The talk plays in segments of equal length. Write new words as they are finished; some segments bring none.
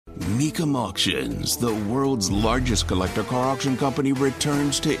Mecum Auctions, the world's largest collector car auction company,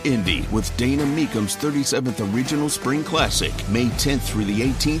 returns to Indy with Dana Mecum's 37th Original Spring Classic, May 10th through the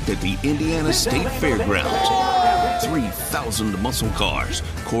 18th at the Indiana State Fairgrounds. 3,000 muscle cars,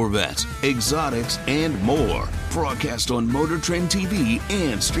 Corvettes, exotics, and more. Broadcast on Motor Trend TV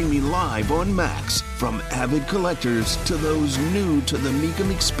and streaming live on Max. From avid collectors to those new to the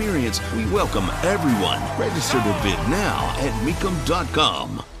Mecum experience, we welcome everyone. Register to bid now at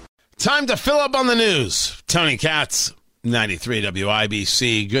Mecum.com. Time to fill up on the news. Tony Katz, 93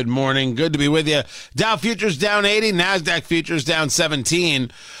 WIBC. Good morning. Good to be with you. Dow futures down 80. NASDAQ futures down 17.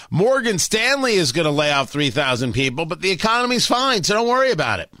 Morgan Stanley is going to lay off 3,000 people, but the economy's fine, so don't worry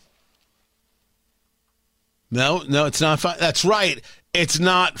about it. No, it's not fine. That's right. It's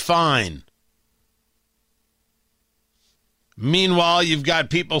not fine. Meanwhile, you've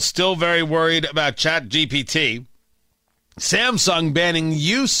got people still very worried about ChatGPT. Samsung banning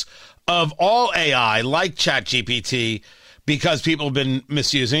use of all AI like ChatGPT because people have been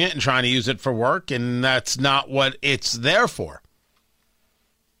misusing it and trying to use it for work, and that's not what it's there for.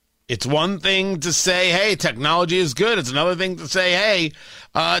 It's one thing to say, hey, technology is good. It's another thing to say, hey,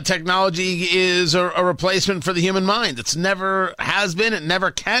 technology is a replacement for the human mind. It's never has been. It never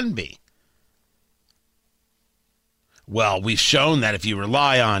can be. Well, we've shown that if you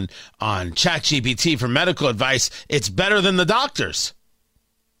rely on ChatGPT for medical advice, it's better than the doctors.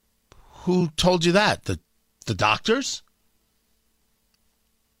 Who told you that? The doctors?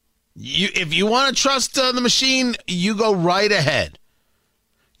 If you want to trust the machine, you go right ahead.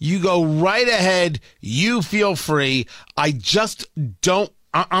 You go right ahead. You feel free.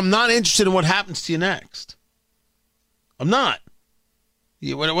 I'm not interested in what happens to you next. I'm not.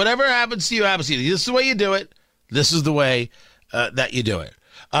 Whatever happens to you, happens to you. This is the way you do it. This is the way that you do it.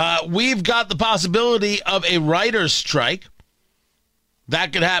 We've got the possibility of a writer's strike.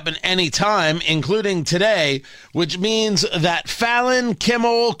 That could happen anytime, including today, which means that Fallon,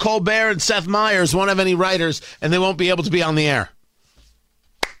 Kimmel, Colbert, and Seth Meyers won't have any writers, and they won't be able to be on the air.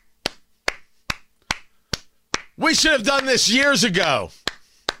 We should have done this years ago.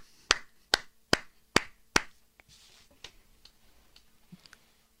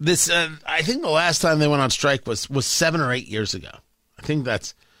 I think the last time they went on strike was 7 or 8 years ago. I think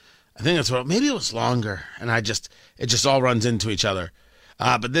that's what. Maybe it was longer, and it just all runs into each other.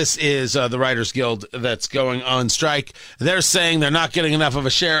 But this is the Writers Guild that's going on strike. They're saying they're not getting enough of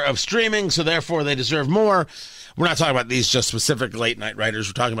a share of streaming, so therefore they deserve more. We're not talking about these just specific late night writers.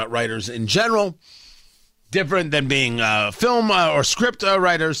 We're talking about writers in general, different than being film or script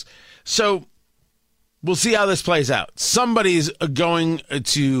writers. So we'll see how this plays out. Somebody's going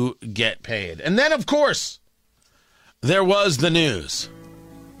to get paid. And then, of course, there was the news.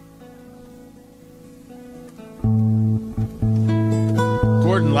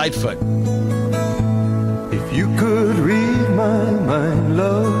 Gordan, Lightfoot. If you could read my mind,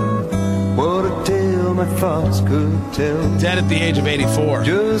 love, what a tale my thoughts could tell. Dead at the age of 84.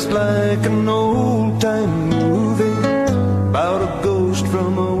 Just like an old-time movie about a ghost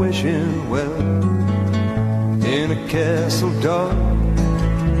from a wishing well. In a castle dark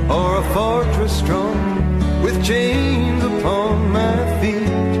or a fortress strong with chains upon my feet,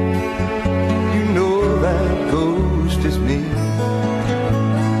 you know that ghost is me,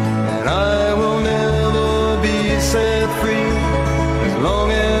 and I will never be set free as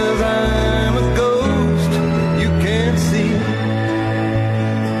long as I'm a ghost you can't see.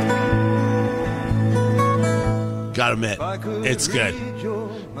 Gotta admit, it's good.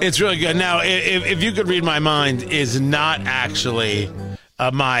 It's really good. Now, if you could read my mind is not actually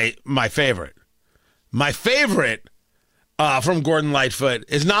my favorite. My favorite from Gordan Lightfoot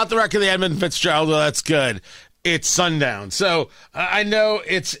is not the record of the Edmund Fitzgerald. Well, that's good. It's Sundown. So I know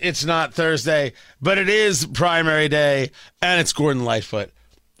it's not Thursday, but it is primary day, and it's Gordan Lightfoot.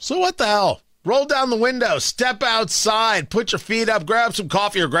 So what the hell? Roll down the window, step outside, put your feet up, grab some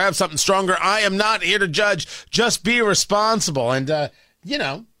coffee or grab something stronger. I am not here to judge. Just be responsible and,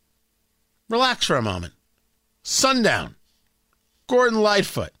 relax for a moment. Sundown. Gordan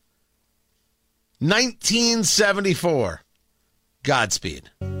Lightfoot. 1974. Godspeed.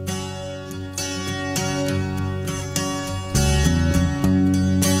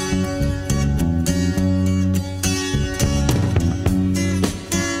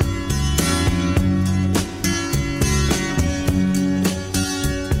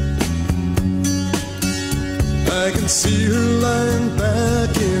 I can see her lying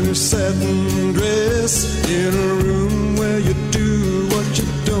back in her satin dress in a room where you do what you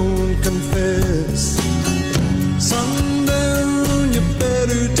don't confess. Sundown, you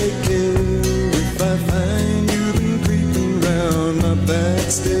better take care if I find you've been creeping round my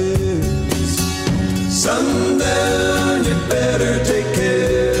back stairs. Sundown, you better take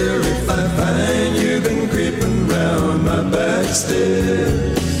care if I find you've been creeping round my back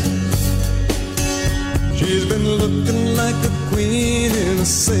stairs. She's been looking like a queen in a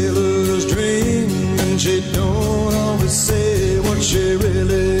sailor's dream, and she don't always say what she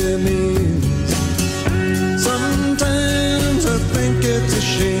really means. Sometimes I think it's a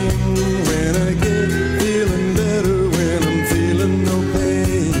shame when I get feeling better when I'm feeling no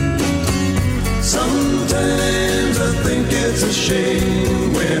pain. Sometimes I think it's a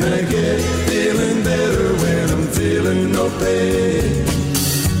shame when I get feeling better when I'm feeling no pain.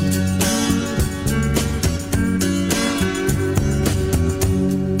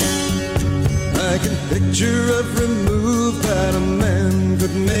 I can picture every move that a man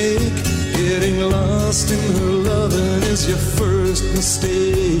could make. Getting lost in her loving is your first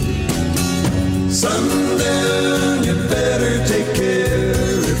mistake. Sundown, you better take care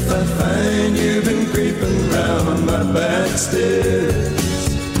if I find you've been creeping round my back stairs.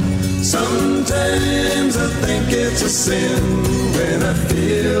 Sometimes I think it's a sin when I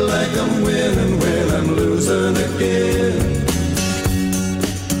feel like I'm winning when I'm losing again.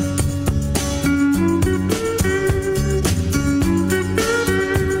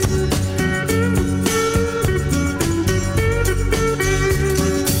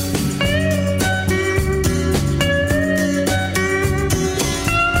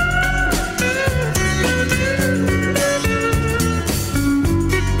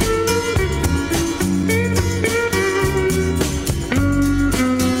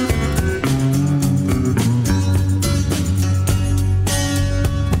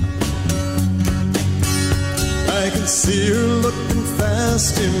 See her looking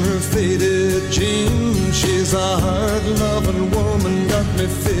fast in her faded jeans. She's a hard-loving woman, got me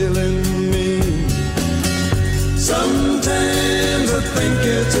feeling mean. Sometimes I think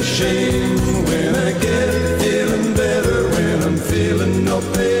it's a shame when I get feeling better when I'm feeling no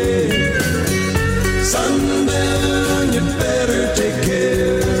pain. Sundown, you better take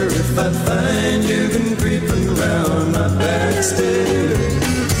care if I find you've been creeping round my back stairs.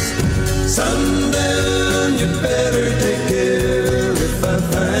 Sundown, you better take care if I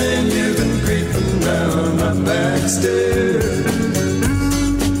find you've been creeping round my back stairs.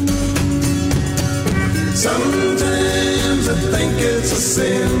 Sometimes I think it's a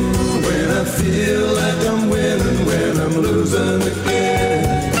sin when I feel like I'm winning when I'm losing again.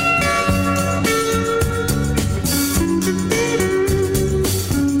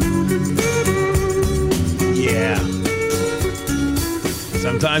 Yeah.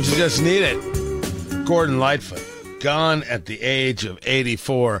 Sometimes you just need it. Gordan Lightfoot, gone at the age of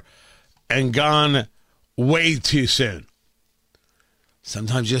 84 and gone way too soon.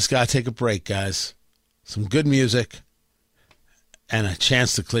 Sometimes you just got to take a break, guys. Some good music and a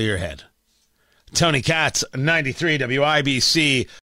chance to clear your head. Tony Katz, 93 WIBC.